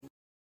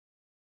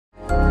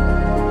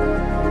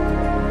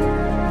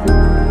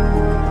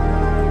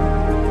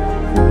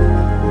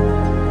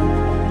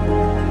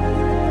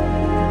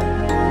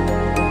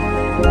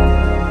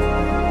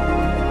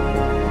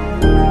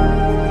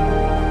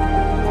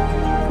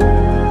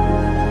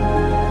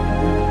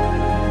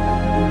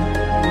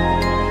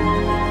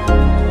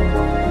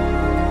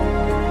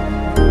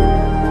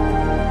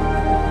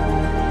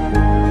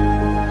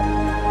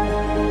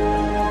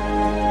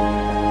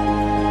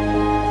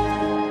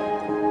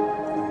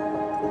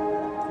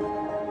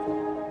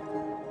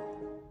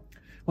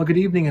Well, good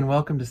evening and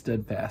welcome to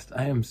Steadfast.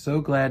 I am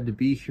so glad to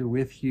be here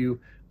with you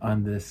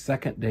on this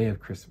second day of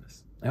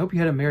Christmas. I hope you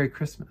had a Merry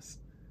Christmas.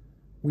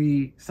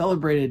 We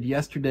celebrated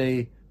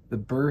yesterday the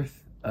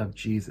birth of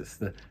Jesus,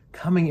 the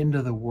coming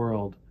into the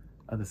world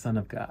of the Son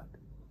of God.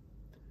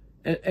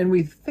 And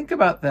we think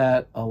about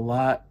that a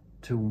lot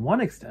to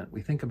one extent.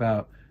 We think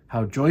about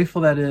how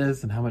joyful that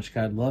is and how much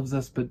God loves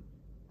us. But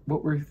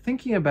what we're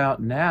thinking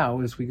about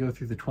now as we go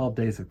through the 12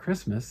 days of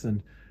Christmas,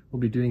 and we'll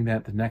be doing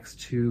that the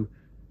next two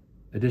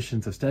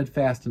editions of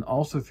Steadfast and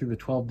also through the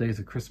 12 Days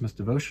of Christmas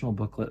devotional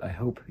booklet I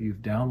hope you've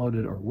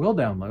downloaded or will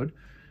download,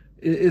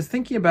 is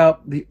thinking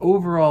about the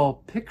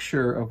overall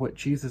picture of what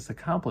Jesus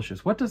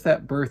accomplishes. What does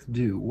that birth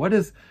do? What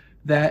is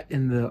that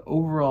in the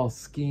overall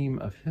scheme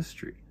of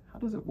history? How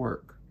does it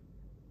work?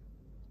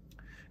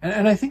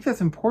 And I think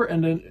that's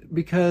important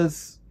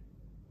because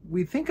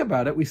we think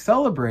about it, we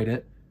celebrate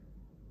it,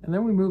 and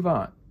then we move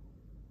on.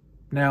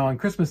 Now, on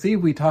Christmas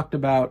Eve, we talked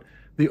about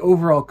the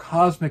overall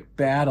cosmic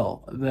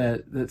battle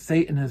that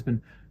Satan has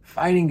been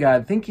fighting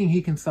God, thinking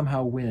he can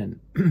somehow win.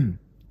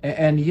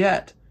 And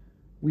yet,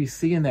 we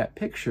see in that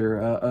picture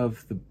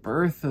of the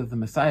birth of the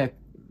Messiah,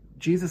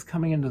 Jesus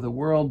coming into the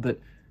world,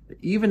 that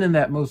even in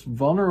that most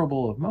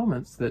vulnerable of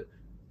moments, that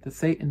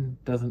Satan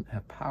doesn't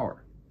have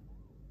power.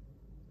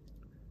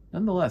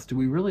 Nonetheless, do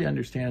we really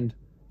understand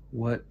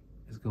what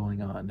is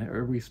going on?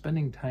 Are we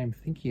spending time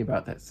thinking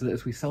about that so that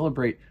as we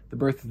celebrate the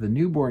birth of the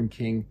newborn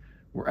King,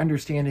 we're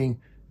understanding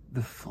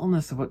the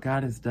fullness of what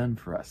God has done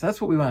for us? That's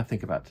what we want to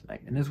think about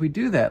tonight. And as we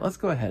do that, let's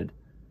go ahead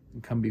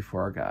and come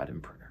before our God in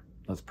prayer.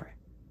 Let's pray.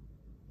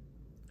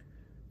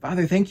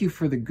 Father, thank you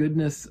for the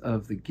goodness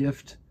of the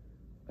gift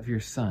of your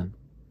Son,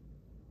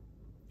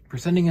 for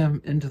sending him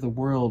into the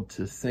world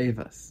to save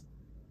us,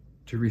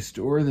 to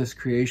restore this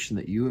creation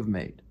that you have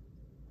made.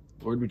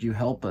 Lord, would you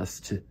help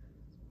us to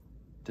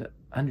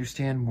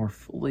understand more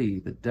fully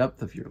the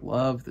depth of your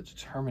love, the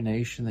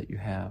determination that you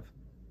have,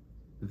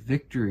 the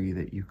victory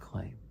that you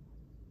claim,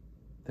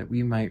 that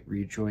we might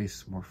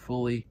rejoice more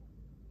fully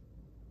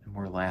and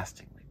more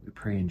lastingly. We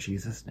pray in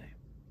Jesus' name.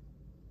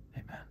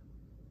 Amen.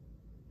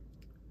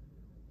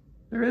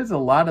 There is a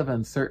lot of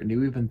uncertainty.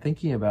 We've been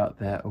thinking about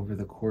that over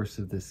the course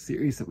of this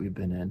series that we've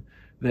been in,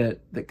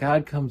 that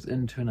God comes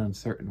into an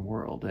uncertain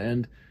world.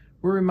 And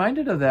we're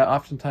reminded of that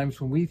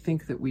oftentimes when we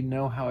think that we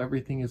know how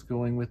everything is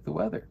going with the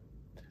weather.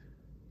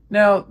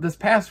 Now, this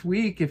past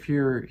week, if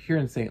you're here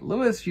in St.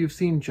 Louis, you've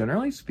seen,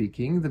 generally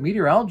speaking, the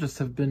meteorologists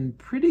have been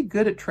pretty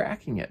good at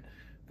tracking it.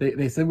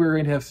 They said we were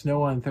going to have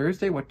snow on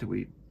Thursday. What did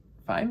we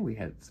find? We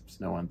had some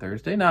snow on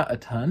Thursday. Not a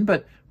ton,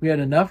 but we had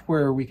enough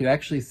where we could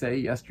actually say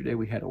yesterday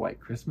we had a white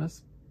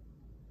Christmas.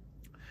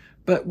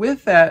 But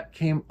with that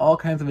came all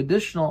kinds of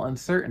additional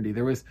uncertainty.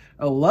 There was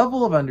a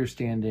level of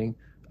understanding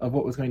of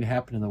what was going to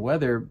happen in the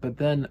weather, but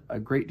then a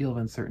great deal of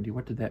uncertainty.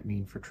 What did that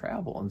mean for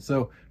travel? And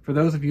so for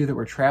those of you that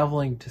were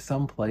traveling to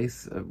some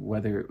place,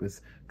 whether it was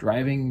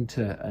driving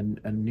to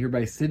a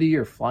nearby city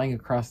or flying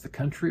across the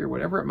country or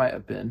whatever it might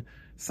have been,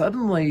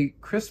 suddenly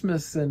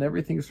Christmas and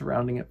everything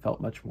surrounding it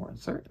felt much more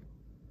uncertain.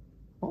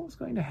 What was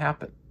going to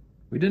happen?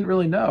 We didn't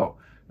really know.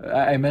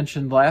 I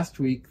mentioned last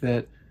week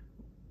that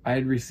I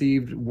had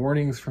received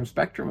warnings from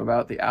Spectrum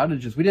about the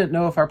outages. We didn't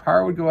know if our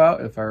power would go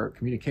out, if our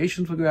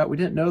communications would go out. We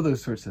didn't know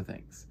those sorts of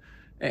things.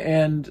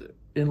 And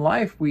in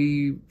life,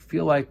 we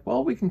feel like,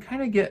 well, we can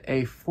kind of get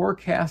a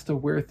forecast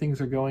of where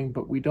things are going,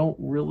 but we don't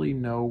really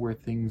know where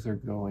things are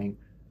going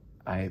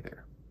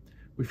either.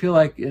 We feel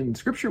like in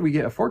Scripture, we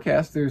get a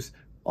forecast. There's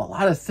a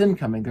lot of sin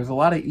coming. There's a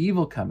lot of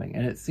evil coming.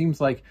 And it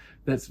seems like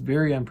that's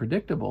very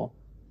unpredictable.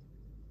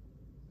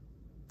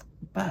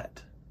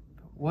 But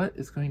what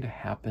is going to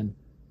happen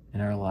in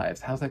our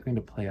lives? How's that going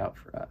to play out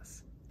for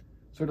us?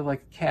 Sort of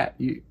like a cat.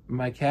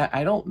 My cat,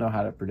 I don't know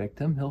how to predict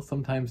him. He'll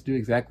sometimes do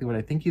exactly what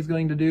I think he's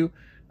going to do.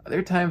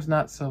 Other times,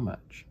 not so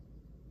much.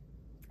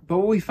 But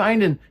what we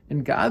find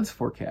in God's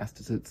forecast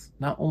is it's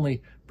not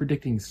only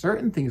predicting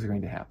certain things are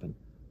going to happen,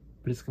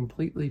 but it's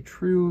completely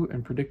true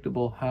and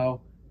predictable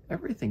how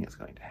everything is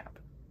going to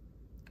happen.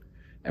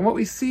 And what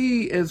we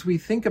see as we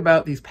think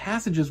about these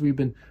passages we've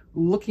been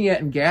looking at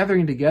and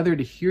gathering together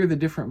to hear the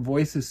different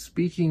voices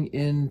speaking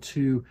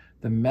into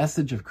the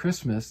message of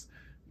Christmas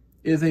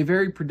is a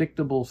very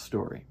predictable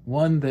story,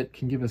 one that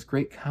can give us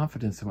great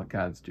confidence in what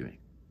God's doing.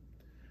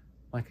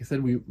 Like I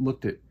said, we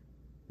looked at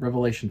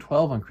Revelation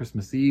 12 on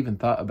Christmas Eve and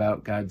thought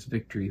about God's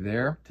victory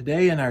there.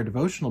 Today in our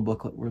devotional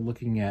booklet, we're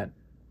looking at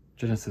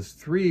Genesis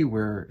 3,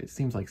 where it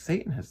seems like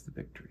Satan has the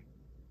victory.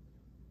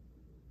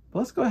 But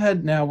let's go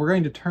ahead now. We're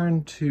going to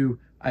turn to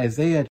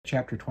Isaiah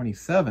chapter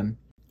 27,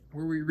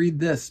 where we read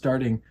this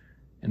starting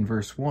in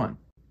verse 1.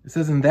 It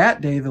says, "In that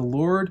day the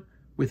Lord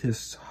with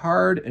his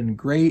hard and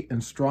great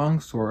and strong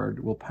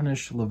sword will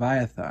punish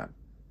Leviathan,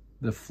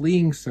 the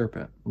fleeing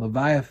serpent,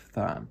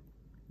 Leviathan,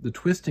 the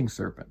twisting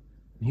serpent,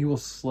 and he will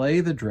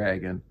slay the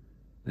dragon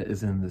that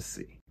is in the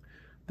sea."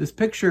 This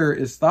picture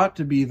is thought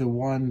to be the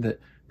one that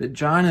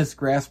John is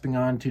grasping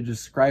on to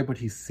describe what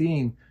he's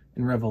seeing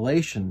in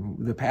Revelation,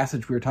 the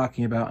passage we were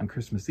talking about on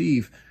Christmas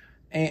Eve.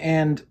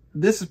 And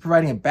this is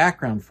providing a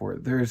background for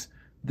it. There's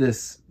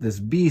this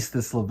beast,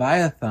 this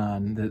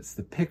Leviathan, that's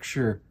the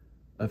picture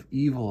of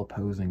evil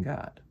opposing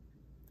God.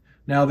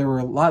 Now, there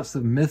were lots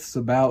of myths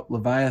about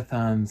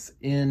Leviathans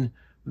in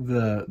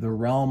the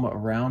realm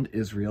around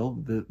Israel.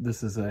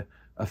 This is a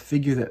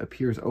figure that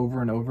appears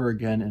over and over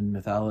again in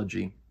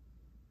mythology.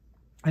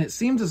 And it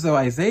seems as though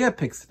Isaiah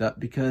picks it up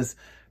because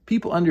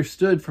people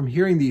understood from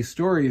hearing these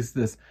stories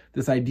this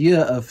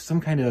idea of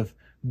some kind of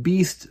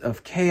beast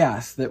of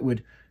chaos that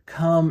would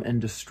come and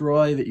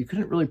destroy, that you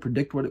couldn't really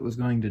predict what it was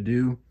going to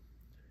do.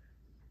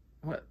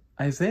 What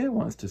Isaiah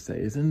wants to say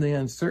is, in the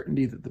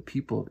uncertainty that the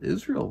people of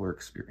Israel were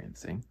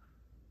experiencing,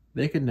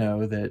 they could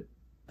know that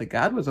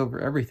God was over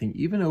everything,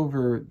 even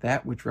over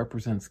that which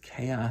represents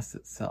chaos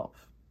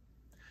itself.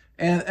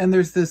 And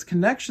there's this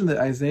connection that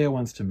Isaiah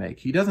wants to make.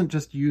 He doesn't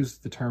just use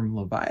the term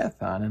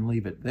Leviathan and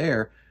leave it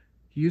there.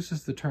 He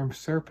uses the term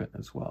serpent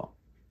as well.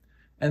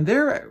 And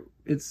there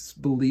it's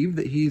believed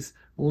that he's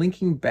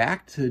linking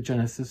back to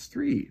Genesis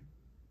 3,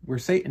 where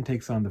Satan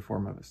takes on the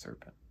form of a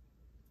serpent.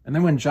 And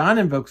then when John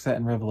invokes that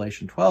in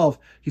Revelation 12,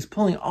 he's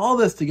pulling all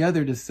this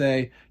together to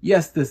say,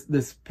 yes,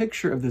 this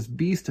picture of this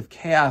beast of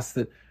chaos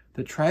that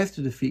tries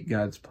to defeat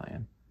God's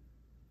plan.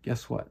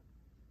 Guess what?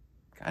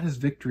 God has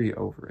victory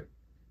over it.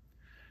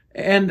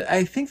 And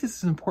I think this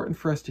is important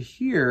for us to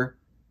hear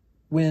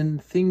when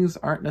things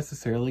aren't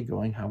necessarily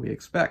going how we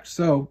expect.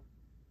 So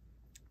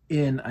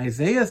in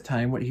Isaiah's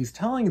time, what he's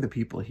telling the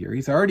people here,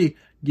 he's already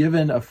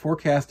given a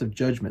forecast of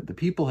judgment. The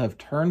people have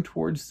turned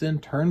towards sin,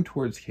 turned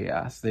towards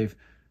chaos. They've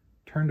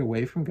turned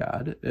away from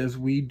God, as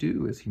we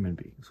do as human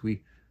beings.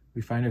 We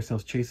find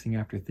ourselves chasing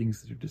after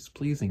things that are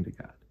displeasing to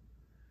God.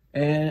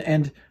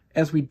 And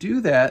as we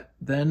do that,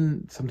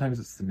 then sometimes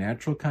it's the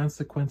natural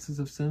consequences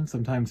of sin.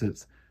 Sometimes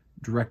it's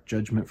direct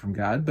judgment from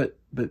God, but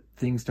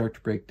things start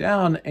to break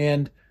down,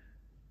 and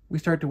we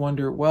start to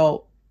wonder,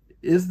 well,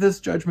 is this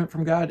judgment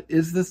from God?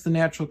 Is this the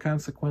natural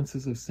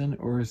consequences of sin?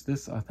 Or is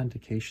this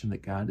authentication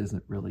that God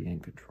isn't really in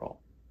control?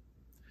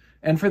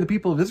 And for the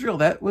people of Israel,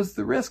 that was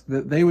the risk,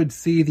 that they would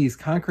see these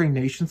conquering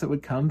nations that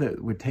would come,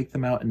 that would take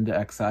them out into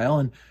exile,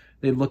 and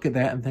they'd look at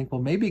that and think,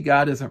 well, maybe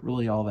God isn't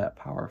really all that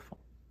powerful.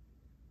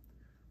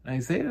 And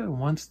Isaiah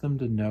wants them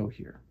to know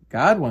here.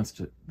 God wants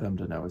them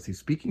to know, as he's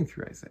speaking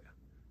through Isaiah,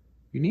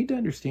 you need to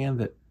understand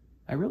that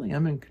I really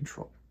am in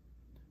control.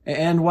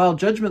 And while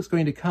judgment's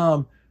going to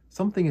come,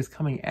 something is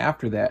coming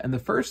after that. And the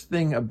first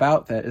thing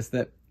about that is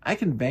that I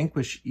can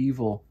vanquish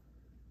evil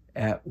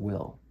at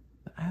will.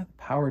 I have the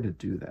power to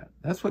do that.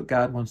 That's what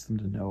God wants them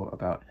to know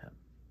about him.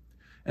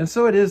 And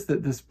so it is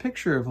that this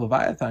picture of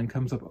Leviathan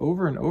comes up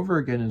over and over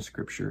again in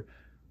Scripture,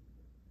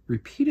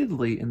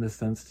 repeatedly in the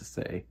sense to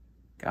say,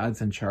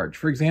 God's in charge.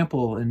 For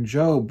example, in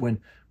Job,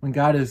 when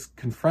God is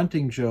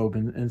confronting Job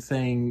and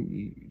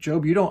saying,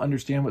 Job, you don't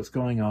understand what's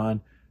going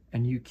on,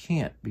 and you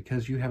can't,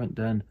 because you haven't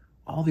done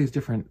all these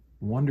different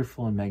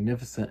wonderful and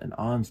magnificent and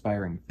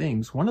awe-inspiring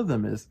things. One of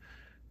them is,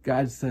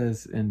 God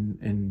says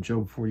in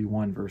Job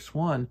 41, verse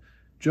 1,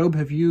 Job,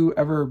 have you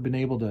ever been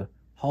able to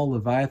haul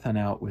Leviathan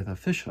out with a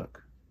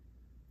fishhook?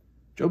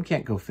 Job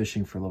can't go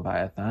fishing for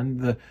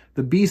Leviathan.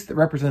 The beast that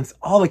represents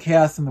all the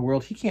chaos in the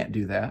world, he can't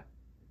do that.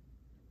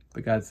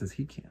 But God says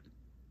he can.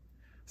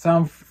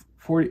 Psalm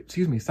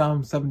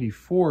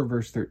 74,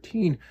 verse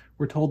 13,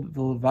 we're told that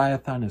the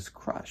Leviathan is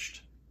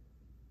crushed.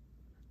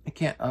 It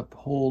can't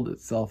uphold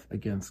itself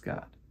against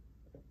God.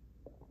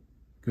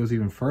 It goes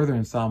even further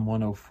in Psalm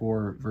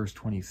 104, verse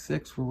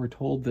 26, where we're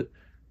told that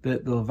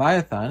the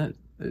Leviathan,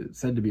 it's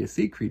said to be a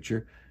sea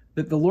creature,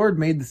 that the Lord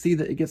made the sea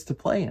that it gets to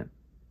play in.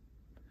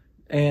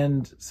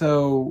 And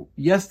so,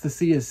 yes, the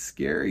sea is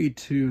scary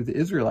to the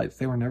Israelites.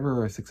 They were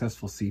never a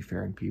successful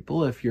seafaring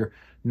people. If you're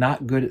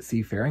not good at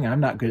seafaring,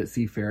 I'm not good at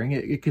seafaring,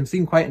 it can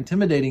seem quite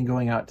intimidating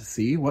going out to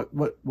sea. What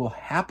will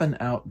happen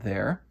out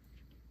there?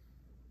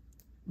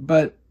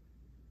 But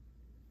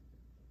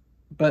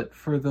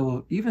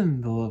for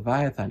even the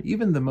Leviathan,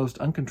 even the most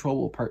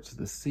uncontrollable parts of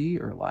the sea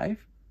or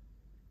life,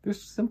 they're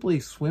simply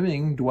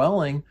swimming,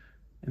 dwelling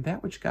in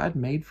that which God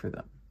made for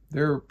them.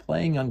 They're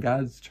playing on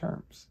God's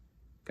terms.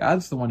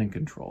 God's the one in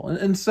control.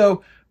 And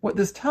so what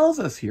this tells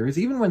us here is,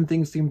 even when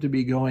things seem to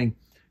be going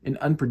in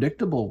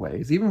unpredictable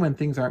ways, even when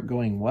things aren't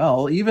going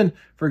well, even,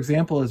 for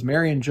example, as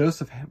Mary and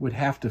Joseph would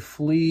have to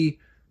flee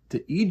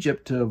to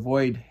Egypt to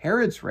avoid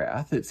Herod's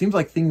wrath, it seems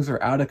like things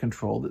are out of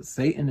control, that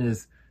Satan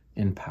is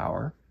in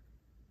power.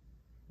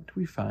 What do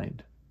we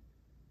find?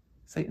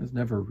 Satan's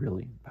never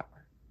really in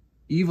power.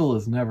 Evil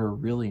is never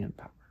really in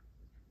power.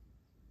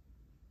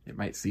 It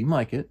might seem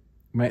like it.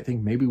 You might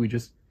think maybe we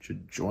just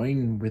should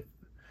join with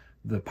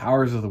the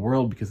powers of the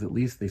world because at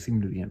least they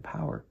seem to be in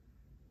power.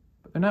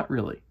 But they're not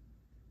really.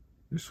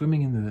 They're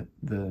swimming in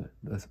the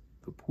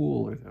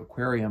pool or the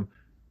aquarium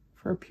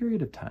for a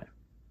period of time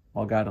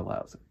while God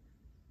allows it.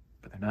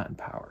 But they're not in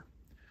power.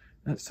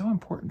 And it's so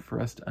important for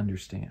us to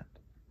understand.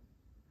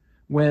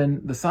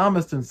 When the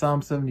psalmist in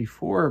Psalm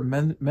 74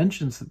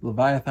 mentions that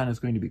Leviathan is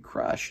going to be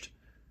crushed,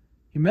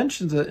 he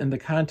mentions it in the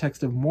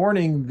context of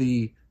mourning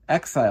the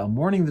exile,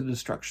 mourning the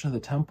destruction of the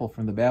temple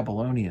from the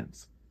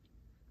Babylonians.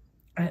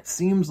 And it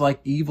seems like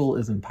evil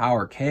is in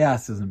power,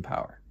 chaos is in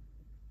power.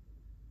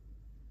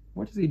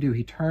 what does he do?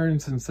 He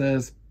turns and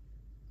says,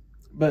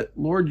 but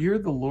Lord, you're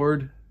the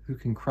Lord who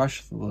can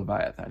crush the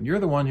Leviathan. You're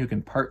the one who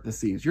can part the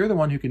seas. You're the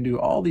one who can do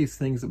all these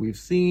things that we've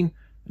seen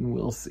and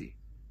will see.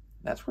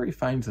 That's where he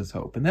finds his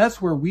hope. And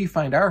that's where we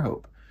find our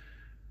hope.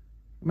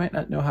 We might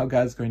not know how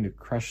God's going to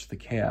crush the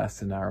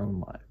chaos in our own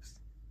lives,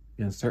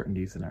 the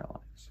uncertainties in our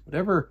lives.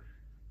 Whatever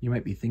you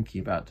might be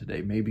thinking about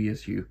today, maybe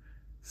as you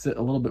sit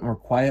a little bit more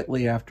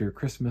quietly after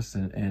Christmas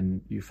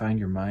and you find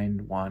your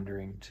mind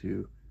wandering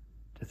to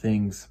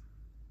things.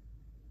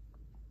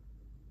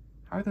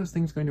 How are those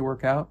things going to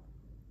work out?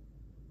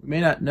 We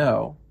may not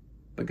know,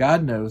 but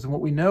God knows. And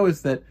what we know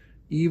is that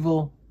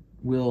evil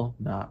will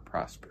not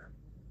prosper.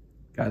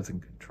 God's in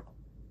control.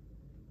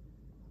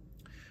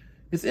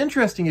 It's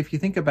interesting if you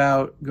think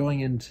about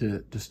going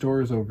into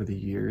stores over the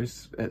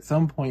years. At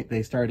some point,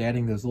 they started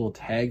adding those little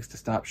tags to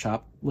stop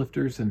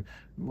shoplifters, and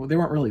they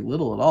weren't really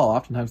little at all.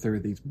 Oftentimes, there were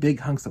these big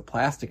hunks of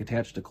plastic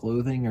attached to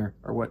clothing or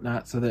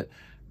whatnot, so that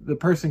the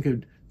person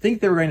could think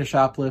they were going to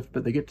shoplift,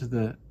 but they get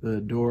to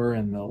the door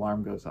and the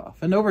alarm goes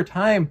off. And over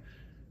time,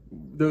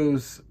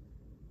 those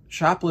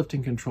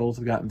shoplifting controls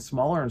have gotten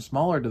smaller and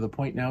smaller to the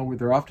point now where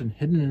they're often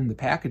hidden in the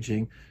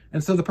packaging.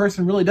 And so the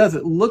person really does.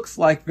 It looks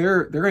like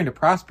they're going to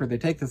prosper. They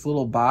take this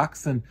little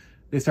box and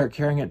they start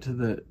carrying it to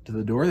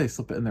the door. They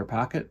slip it in their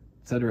pocket,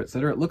 et cetera, et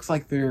cetera. It looks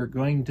like they're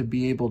going to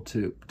be able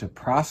to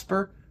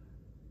prosper.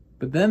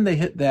 But then they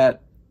hit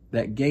that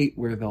gate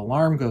where the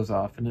alarm goes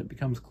off and it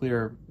becomes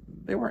clear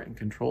they weren't in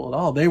control at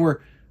all. They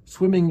were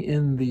swimming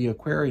in the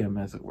aquarium,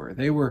 as it were.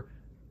 They were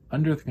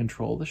under the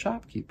control of the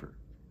shopkeeper,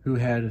 who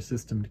had a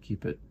system to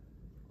keep it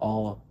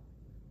all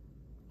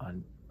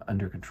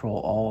under control,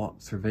 all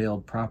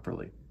surveilled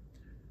properly.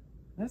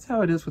 That's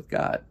how it is with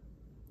God.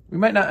 We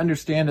might not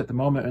understand at the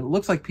moment. It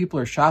looks like people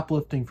are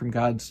shoplifting from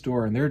God's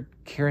store and they're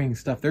carrying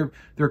stuff.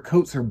 Their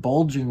coats are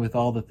bulging with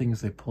all the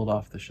things they pulled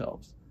off the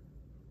shelves.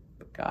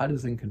 But God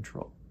is in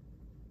control.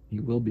 He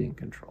will be in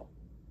control.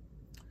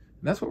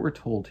 And that's what we're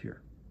told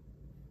here.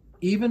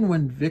 Even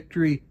when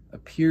victory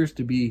appears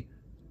to be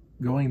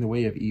going the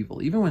way of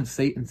evil, even when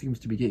Satan seems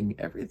to be getting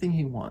everything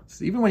he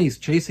wants, even when he's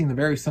chasing the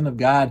very Son of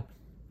God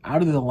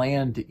out of the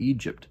land to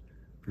Egypt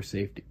for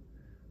safety,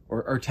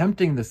 or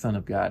tempting the Son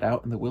of God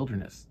out in the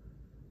wilderness,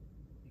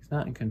 he's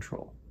not in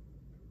control.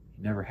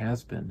 He never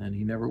has been, and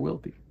he never will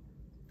be.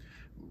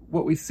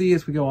 What we see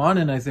as we go on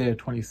in Isaiah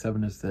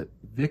 27 is that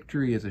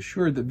victory is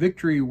assured, that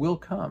victory will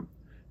come.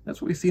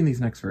 That's what we see in these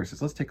next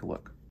verses. Let's take a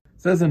look.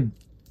 It says in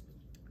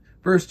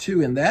verse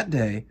 2, in that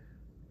day,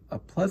 a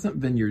pleasant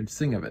vineyard,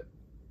 sing of it.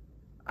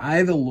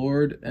 I, the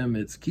Lord, am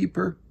its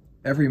keeper.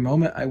 Every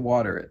moment I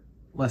water it,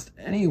 lest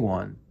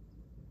anyone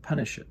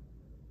punish it.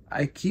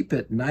 I keep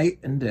it night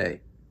and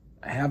day.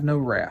 I have no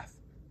wrath.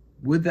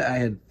 Would that I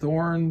had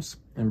thorns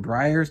and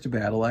briars to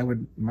battle. I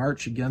would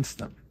march against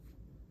them.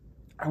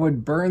 I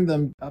would burn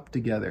them up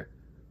together,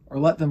 or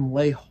let them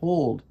lay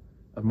hold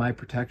of my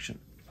protection.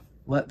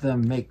 Let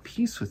them make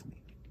peace with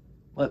me.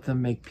 Let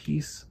them make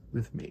peace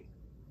with me.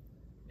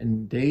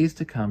 In days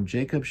to come,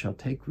 Jacob shall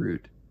take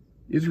root.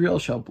 Israel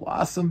shall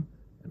blossom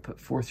and put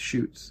forth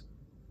shoots,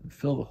 and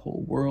fill the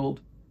whole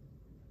world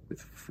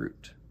with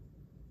fruit.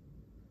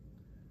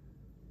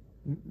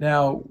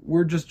 Now,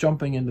 we're just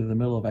jumping into the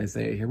middle of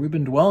Isaiah here. We've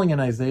been dwelling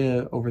in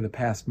Isaiah over the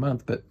past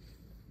month, but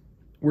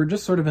we're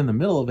just sort of in the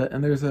middle of it,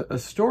 and there's a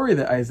story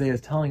that Isaiah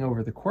is telling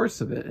over the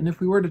course of it. And if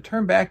we were to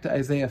turn back to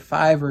Isaiah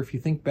 5, or if you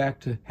think back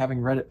to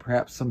having read it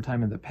perhaps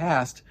sometime in the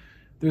past,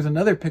 there's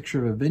another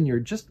picture of a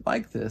vineyard just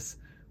like this,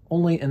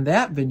 only in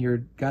that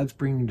vineyard, God's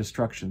bringing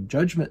destruction.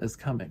 Judgment is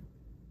coming.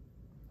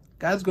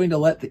 God's going to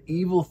let the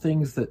evil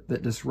things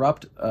that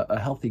disrupt a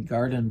healthy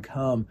garden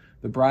come,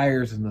 the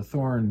briars and the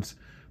thorns.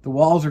 The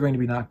walls are going to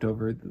be knocked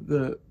over.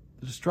 The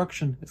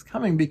destruction is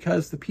coming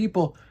because the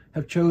people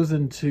have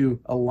chosen to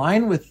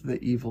align with the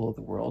evil of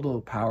the world, the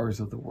powers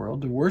of the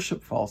world, to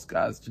worship false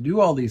gods, to do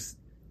all these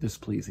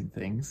displeasing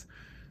things.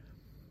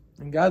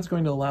 And God's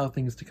going to allow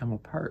things to come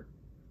apart.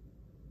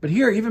 But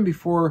here, even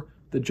before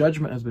the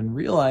judgment has been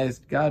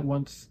realized, God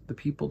wants the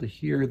people to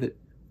hear that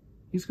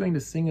he's going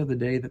to sing of the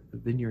day that the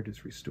vineyard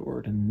is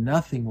restored, and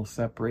nothing will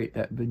separate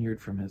that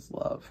vineyard from his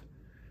love.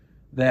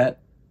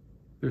 That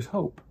there's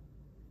hope.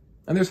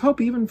 And there's hope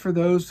even for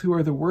those who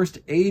are the worst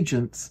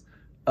agents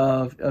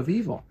of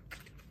evil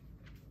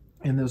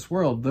in this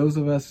world. Those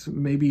of us,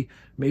 maybe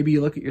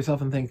you look at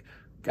yourself and think,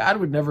 God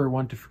would never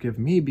want to forgive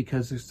me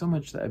because there's so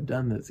much that I've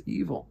done that's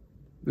evil.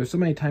 There's so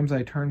many times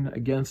I turn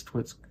against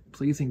what's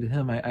pleasing to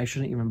him. I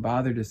shouldn't even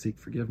bother to seek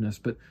forgiveness.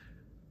 But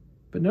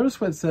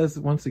notice what it says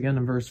once again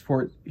in verse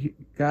 4.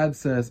 God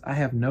says, I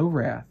have no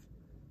wrath.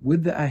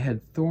 Would that I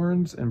had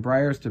thorns and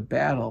briars to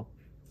battle.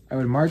 I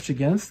would march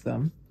against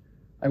them.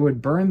 I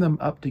would burn them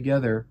up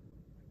together.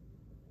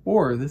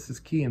 Or, this is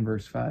key in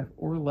verse 5,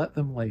 or let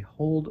them lay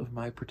hold of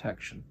my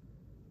protection.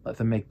 Let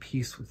them make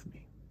peace with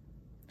me.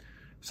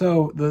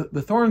 So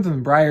the thorns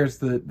and briars,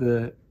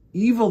 the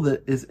evil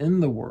that is in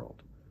the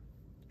world,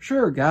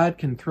 sure, God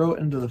can throw it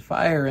into the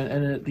fire,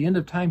 and at the end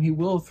of time, he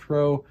will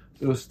throw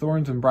those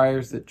thorns and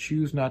briars that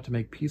choose not to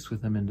make peace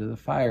with him into the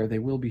fire. They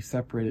will be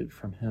separated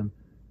from him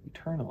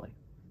eternally.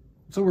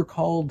 So we're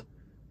called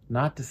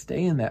not to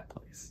stay in that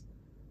place.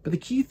 But the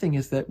key thing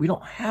is that we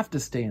don't have to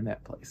stay in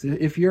that place.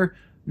 If you're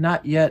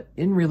not yet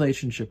in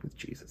relationship with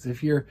Jesus,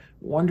 if you're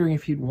wondering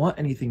if he'd want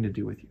anything to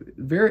do with you,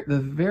 the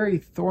very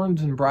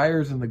thorns and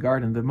briars in the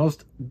garden, the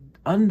most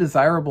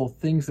undesirable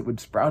things that would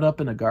sprout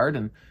up in a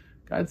garden,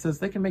 God says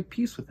they can make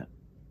peace with him.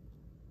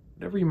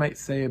 Whatever you might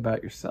say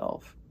about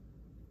yourself,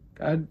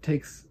 God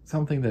takes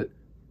something that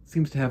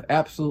seems to have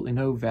absolutely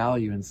no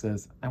value and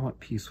says, I want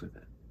peace with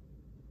it.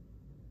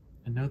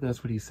 And know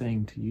that's what he's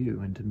saying to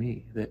you and to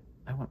me, that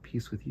I want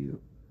peace with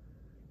you.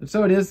 And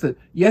so it is that,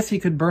 yes, he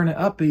could burn it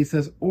up, but he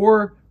says,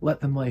 or let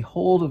them lay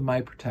hold of my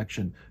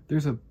protection.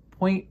 There's a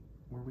point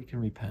where we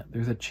can repent.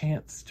 There's a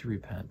chance to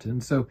repent.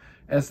 And so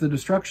as the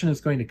destruction is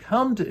going to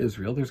come to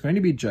Israel, there's going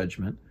to be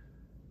judgment.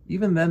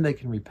 Even then they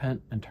can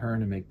repent and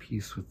turn and make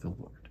peace with the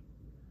Lord.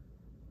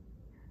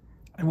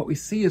 And what we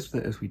see is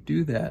that as we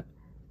do that,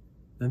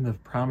 then the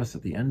promise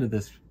at the end of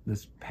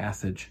this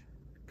passage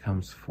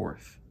comes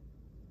forth.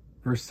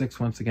 Verse 6,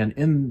 once again,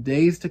 in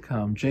days to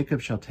come, Jacob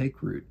shall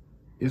take root.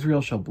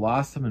 Israel shall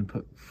blossom and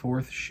put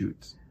forth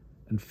shoots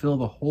and fill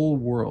the whole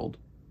world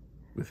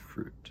with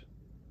fruit.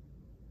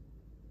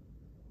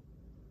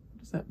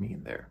 What does that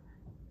mean there?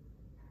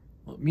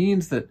 Well, it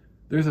means that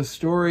there's a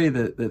story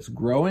that's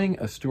growing,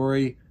 a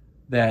story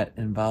that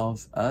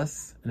involves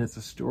us, and it's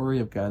a story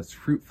of God's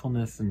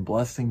fruitfulness and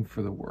blessing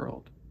for the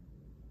world.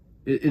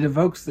 It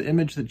evokes the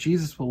image that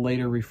Jesus will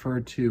later refer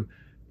to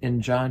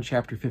in John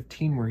chapter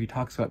 15, where he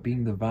talks about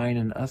being the vine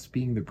and us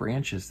being the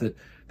branches, that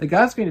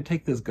God's going to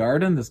take this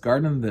garden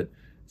that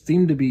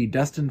seemed to be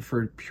destined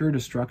for pure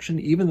destruction,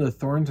 even the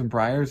thorns and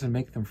briars, and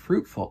make them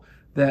fruitful,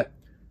 that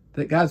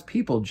God's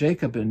people,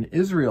 Jacob and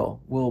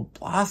Israel, will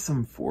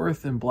blossom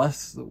forth and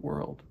bless the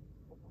world.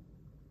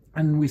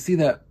 And we see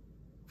that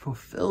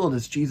fulfilled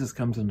as Jesus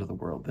comes into the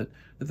world, that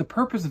the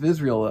purpose of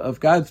Israel, of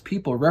God's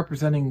people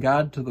representing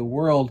God to the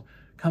world,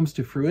 comes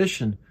to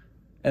fruition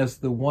as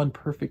the one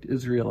perfect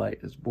Israelite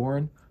is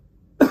born.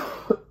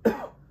 And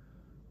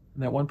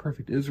that one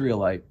perfect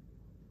Israelite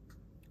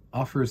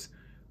offers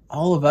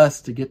all of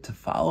us to get to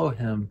follow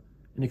him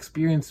and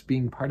experience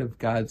being part of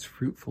God's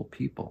fruitful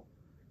people.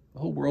 The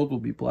whole world will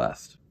be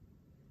blessed.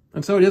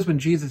 And so it is when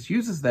Jesus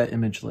uses that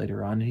image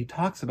later on, and he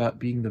talks about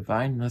being the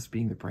vine and us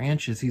being the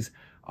branches, he's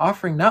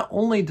offering not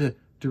only to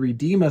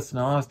redeem us and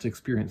allow us to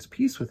experience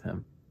peace with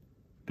him,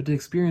 but to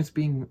experience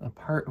being a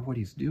part of what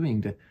he's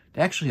doing, to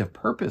actually have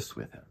purpose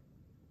with him.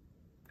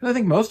 Because I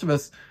think most of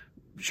us,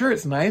 sure,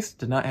 it's nice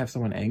to not have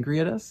someone angry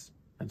at us,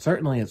 and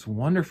certainly it's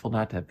wonderful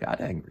not to have God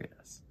angry at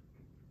us.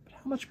 But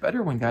how much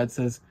better when God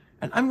says,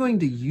 and I'm going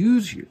to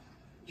use you.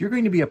 You're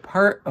going to be a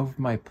part of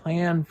my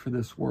plan for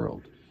this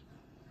world.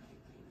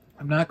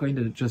 I'm not going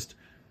to just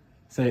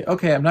say,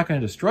 okay, I'm not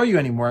going to destroy you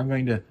anymore. I'm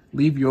going to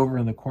leave you over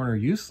in the corner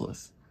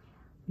useless.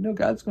 No,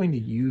 God's going to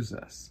use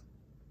us.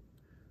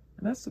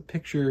 And that's the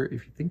picture,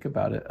 if you think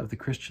about it, of the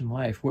Christian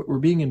life. What we're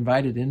being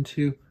invited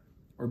into,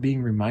 or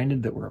being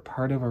reminded that we're a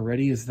part of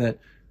already, is that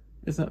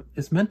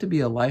it's meant to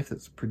be a life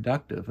that's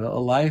productive, a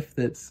life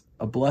that's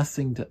a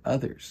blessing to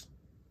others.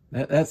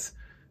 That's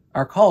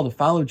our call, to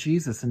follow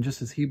Jesus, and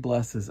just as he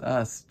blesses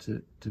us,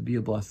 to be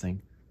a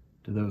blessing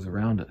to those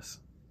around us.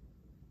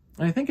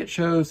 And I think it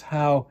shows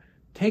how,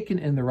 taken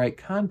in the right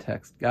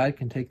context, God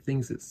can take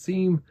things that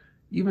seem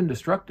even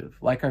destructive,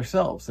 like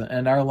ourselves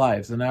and our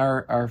lives and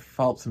our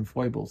faults and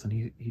foibles, and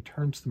he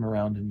turns them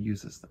around and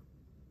uses them.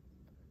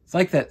 It's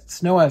like that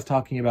snow I was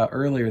talking about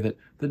earlier that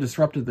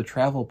disrupted the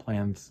travel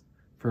plans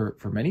for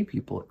many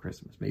people at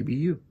Christmas, maybe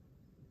you.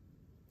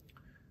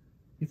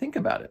 You think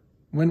about it.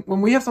 When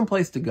we have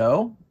someplace to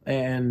go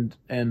and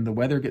the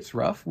weather gets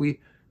rough, we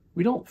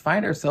don't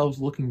find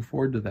ourselves looking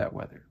forward to that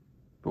weather.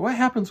 But what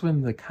happens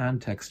when the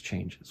context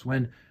changes?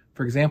 When,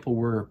 for example,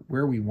 we're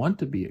where we want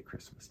to be at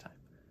Christmas time.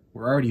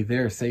 We're already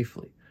there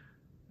safely.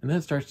 And then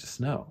it starts to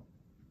snow.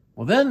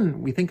 Well, then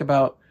we think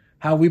about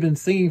how we've been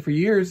singing for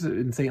years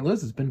in St.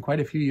 Louis. It's been quite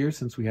a few years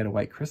since we had a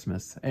white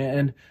Christmas.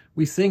 And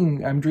we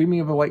sing, I'm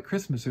dreaming of a white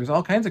Christmas. There's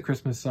all kinds of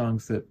Christmas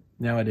songs that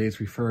nowadays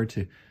refer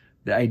to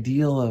the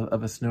ideal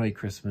of a snowy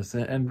Christmas.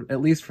 And at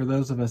least for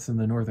those of us in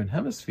the Northern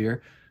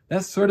Hemisphere,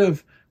 that's sort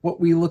of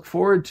what we look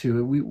forward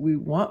to. We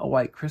want a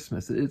white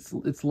Christmas.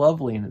 It's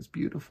lovely and it's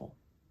beautiful.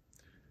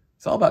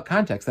 It's all about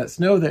context. That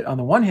snow that on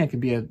the one hand can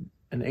be an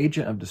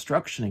agent of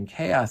destruction and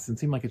chaos and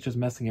seem like it's just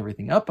messing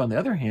everything up, on the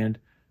other hand,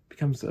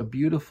 becomes a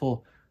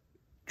beautiful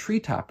tree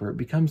topper. It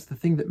becomes the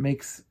thing that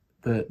makes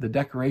the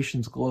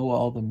decorations glow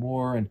all the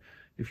more. And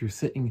if you're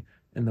sitting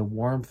in the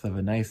warmth of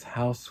a nice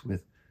house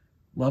with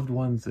loved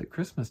ones at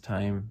Christmas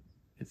time,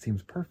 it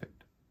seems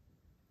perfect.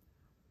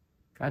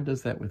 God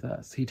does that with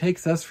us. He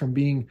takes us from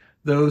being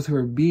those who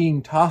are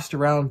being tossed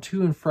around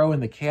to and fro in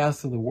the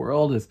chaos of the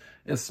world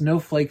as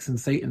snowflakes in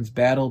Satan's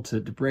battle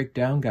to break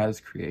down God's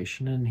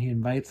creation, and he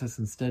invites us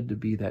instead to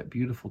be that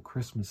beautiful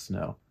Christmas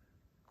snow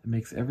that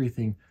makes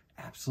everything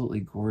absolutely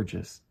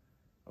gorgeous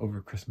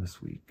over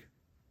Christmas week.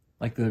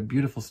 Like the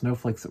beautiful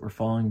snowflakes that were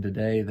falling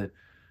today that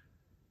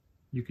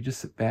you could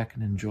just sit back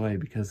and enjoy,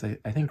 because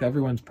I think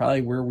everyone's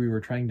probably where we were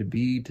trying to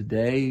be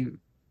today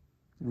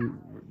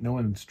No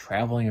one's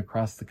traveling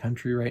across the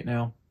country right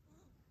now.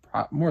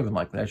 More than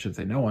likely, I should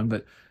say no one,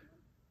 but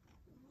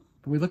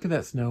we look at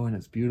that snow and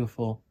it's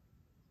beautiful.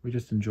 We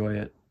just enjoy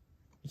it.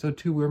 So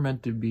too, we're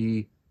meant to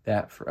be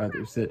that for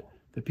others, that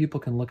people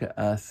can look at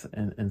us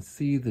and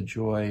see the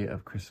joy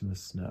of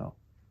Christmas snow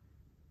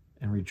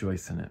and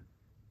rejoice in it.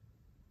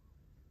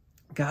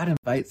 God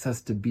invites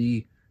us to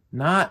be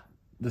not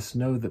the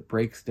snow that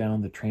breaks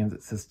down the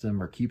transit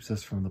system or keeps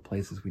us from the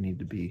places we need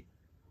to be,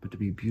 but to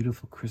be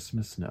beautiful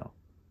Christmas snow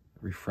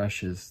that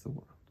refreshes the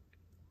world.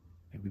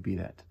 May we be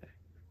that today.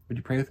 Would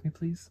you pray with me,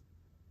 please?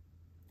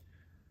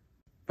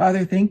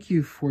 Father, thank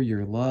you for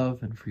your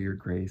love and for your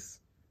grace.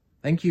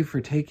 Thank you for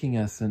taking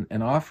us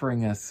and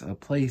offering us a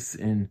place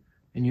in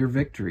your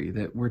victory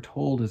that we're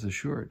told is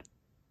assured.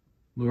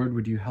 Lord,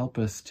 would you help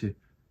us to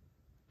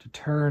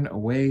turn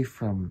away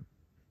from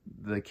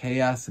the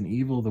chaos and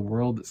evil of the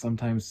world that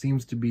sometimes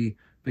seems to be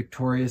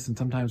victorious and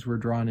sometimes we're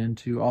drawn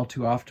into, all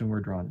too often we're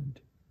drawn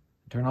into.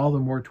 Turn all the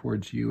more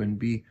towards you and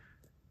be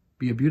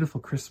a beautiful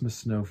Christmas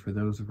snow for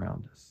those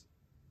around us.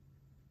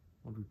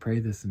 Lord, we pray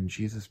this in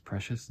Jesus'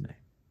 precious name.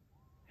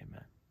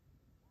 Amen.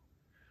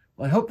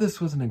 Well, I hope this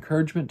was an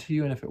encouragement to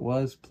you, and if it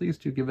was, please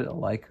do give it a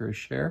like or a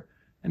share,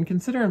 and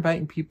consider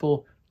inviting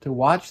people to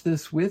watch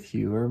this with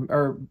you,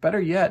 or better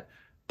yet,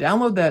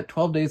 download that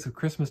 12 Days of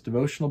Christmas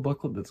devotional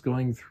booklet that's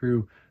going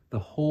through the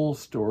whole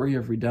story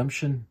of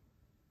redemption,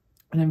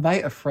 and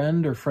invite a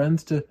friend or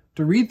friends to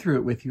read through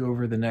it with you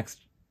over the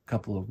next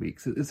couple of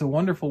weeks. It's a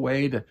wonderful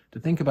way to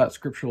think about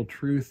scriptural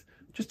truth,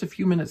 just a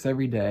few minutes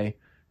every day.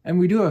 And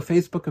we do have a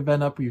Facebook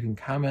event up where you can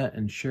comment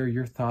and share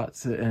your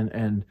thoughts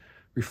and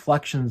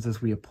reflections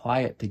as we apply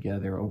it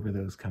together over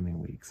those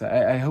coming weeks.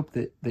 I hope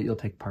that you'll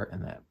take part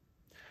in that.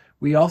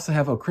 We also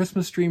have a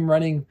Christmas stream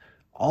running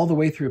all the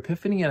way through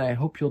Epiphany, and I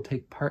hope you'll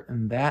take part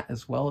in that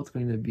as well. It's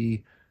going to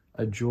be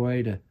a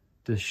joy to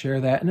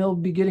share that, and it'll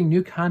be getting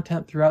new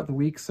content throughout the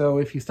week. So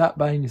if you stop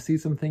by and you see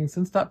some things,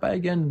 then stop by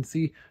again and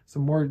see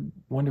some more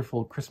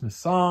wonderful Christmas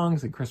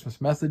songs and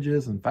Christmas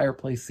messages and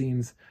fireplace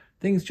scenes,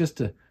 things just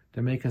to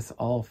make us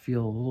all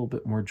feel a little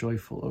bit more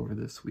joyful over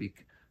this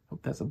week.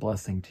 Hope that's a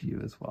blessing to you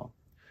as well.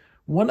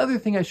 One other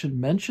thing I should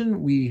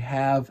mention, we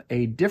have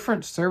a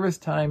different service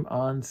time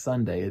on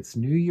Sunday. It's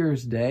New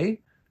Year's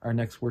Day, our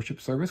next worship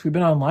service. We've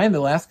been online the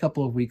last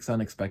couple of weeks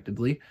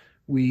unexpectedly.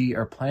 We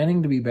are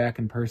planning to be back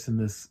in person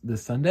this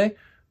Sunday,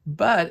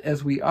 but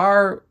as we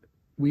are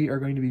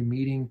going to be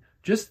meeting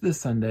just this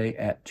Sunday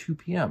at 2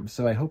 p.m.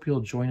 So I hope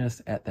you'll join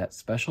us at that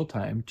special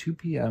time, 2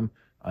 p.m.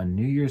 on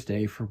New Year's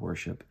Day for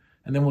worship.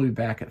 And then we'll be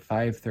back at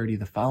 5:30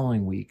 the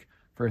following week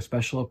for a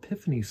special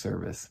Epiphany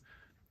service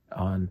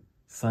on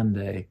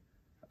Sunday,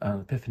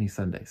 Epiphany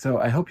Sunday. So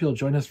I hope you'll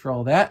join us for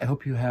all that. I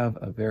hope you have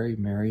a very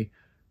Merry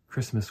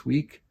Christmas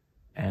week,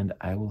 and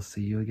I will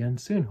see you again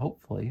soon,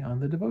 hopefully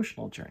on the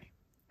devotional journey.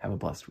 Have a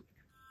blessed week.